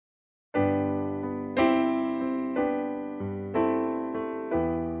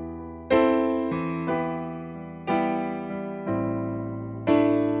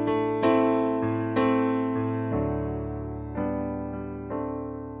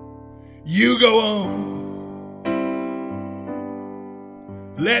You go on,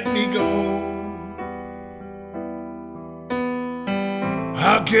 let me go.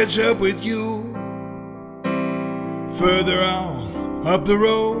 I'll catch up with you further on up the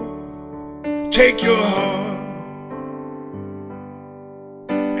road. Take your heart,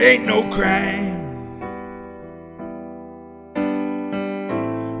 ain't no crime.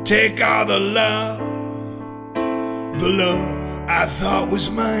 Take all the love I thought was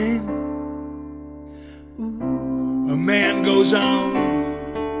mine. A man goes on,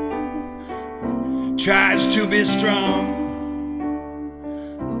 tries to be strong,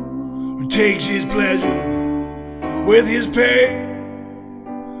 takes his pleasure with his pain.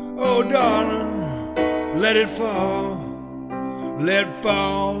 Oh darling, let it fall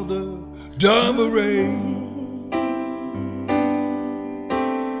the Dharma Rain.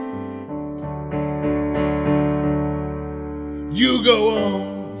 You go on,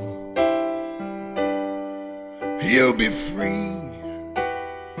 you'll be free.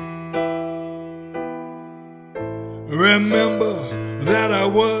 Remember that I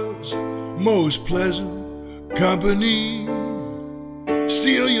was most pleasant company.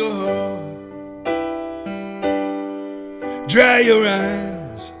 Steal your heart, dry your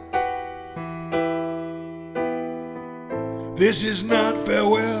eyes. This is not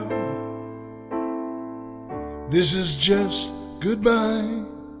farewell, this is just goodbye.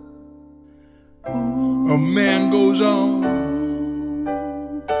 A man goes on,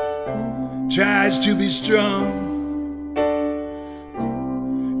 tries to be strong,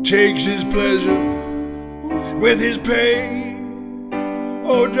 takes his pleasure with his pain.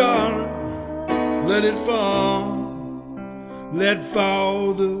 Oh darling, let it fall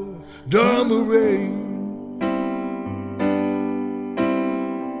the Dharma Rain.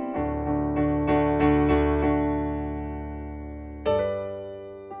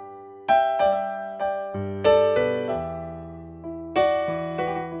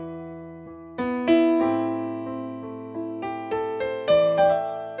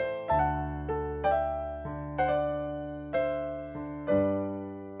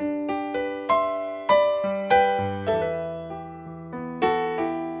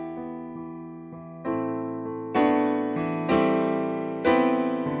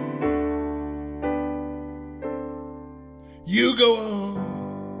 You go on,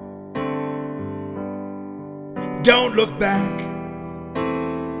 don't look back.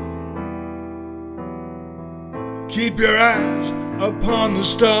 Keep your eyes upon the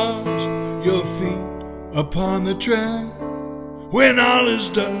stars, your feet upon the track. When all is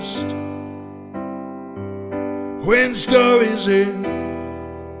dust, when stories end,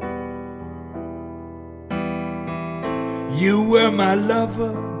 you were my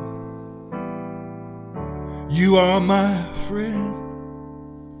lover, you are my friend.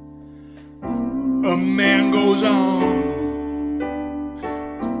 A man goes on,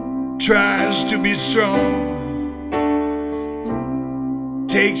 tries to be strong,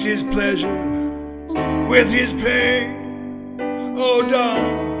 takes his pleasure with his pain. Oh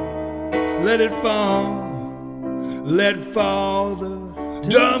darling, let it fall the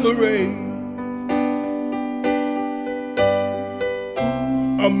Dharma Rain.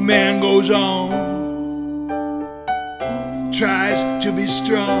 A man goes on, tries to be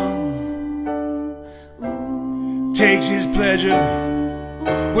strong, takes his pleasure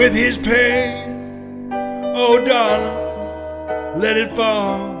with his pain. Oh darling, let it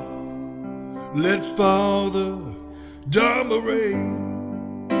fall the Dharma Rain.